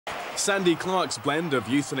Sandy Clark's blend of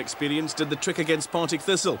youth and experience did the trick against Partick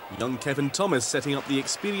Thistle. Young Kevin Thomas setting up the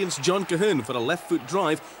experienced John Cahoon for a left-foot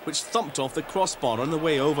drive which thumped off the crossbar on the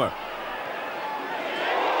way over.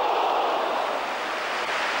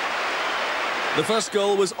 The first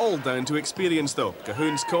goal was all down to experience though.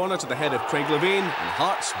 Cahoon's corner to the head of Craig Levein, and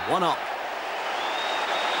Hearts 1-up.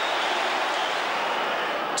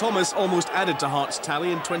 Thomas almost added to Hearts'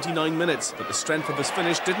 tally in 29 minutes, but the strength of his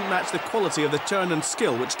finish didn't match the quality of the turn and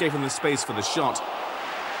skill which gave him the space for the shot.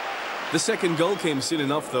 The second goal came soon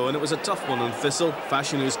enough though, and it was a tough one on Thistle.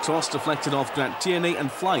 Fashanu's cross deflected off Grant Tierney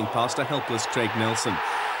and flying past a helpless Craig Nelson.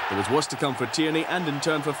 There was worse to come for Tierney and in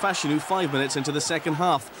turn for Fashanu 5 minutes into the second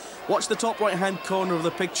half. Watch the top right-hand corner of the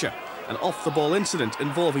picture, an off-the-ball incident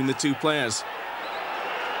involving the two players.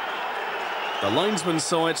 The linesman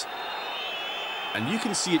saw it, and you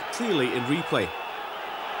can see it clearly in replay.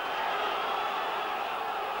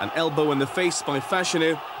 An elbow in the face by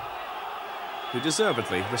Fashanu, who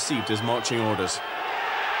deservedly received his marching orders.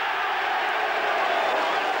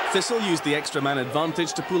 Thistle used the extra man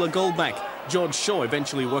advantage to pull a goal back. George Shaw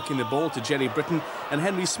eventually working the ball to Jerry Britton, and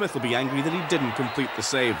Henry Smith will be angry that he didn't complete the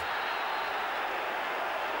save.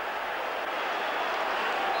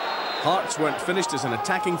 Hearts weren't finished as an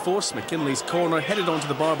attacking force. McKinley's corner headed onto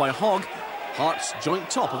the bar by Hogg. Hearts joint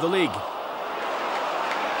top of the league.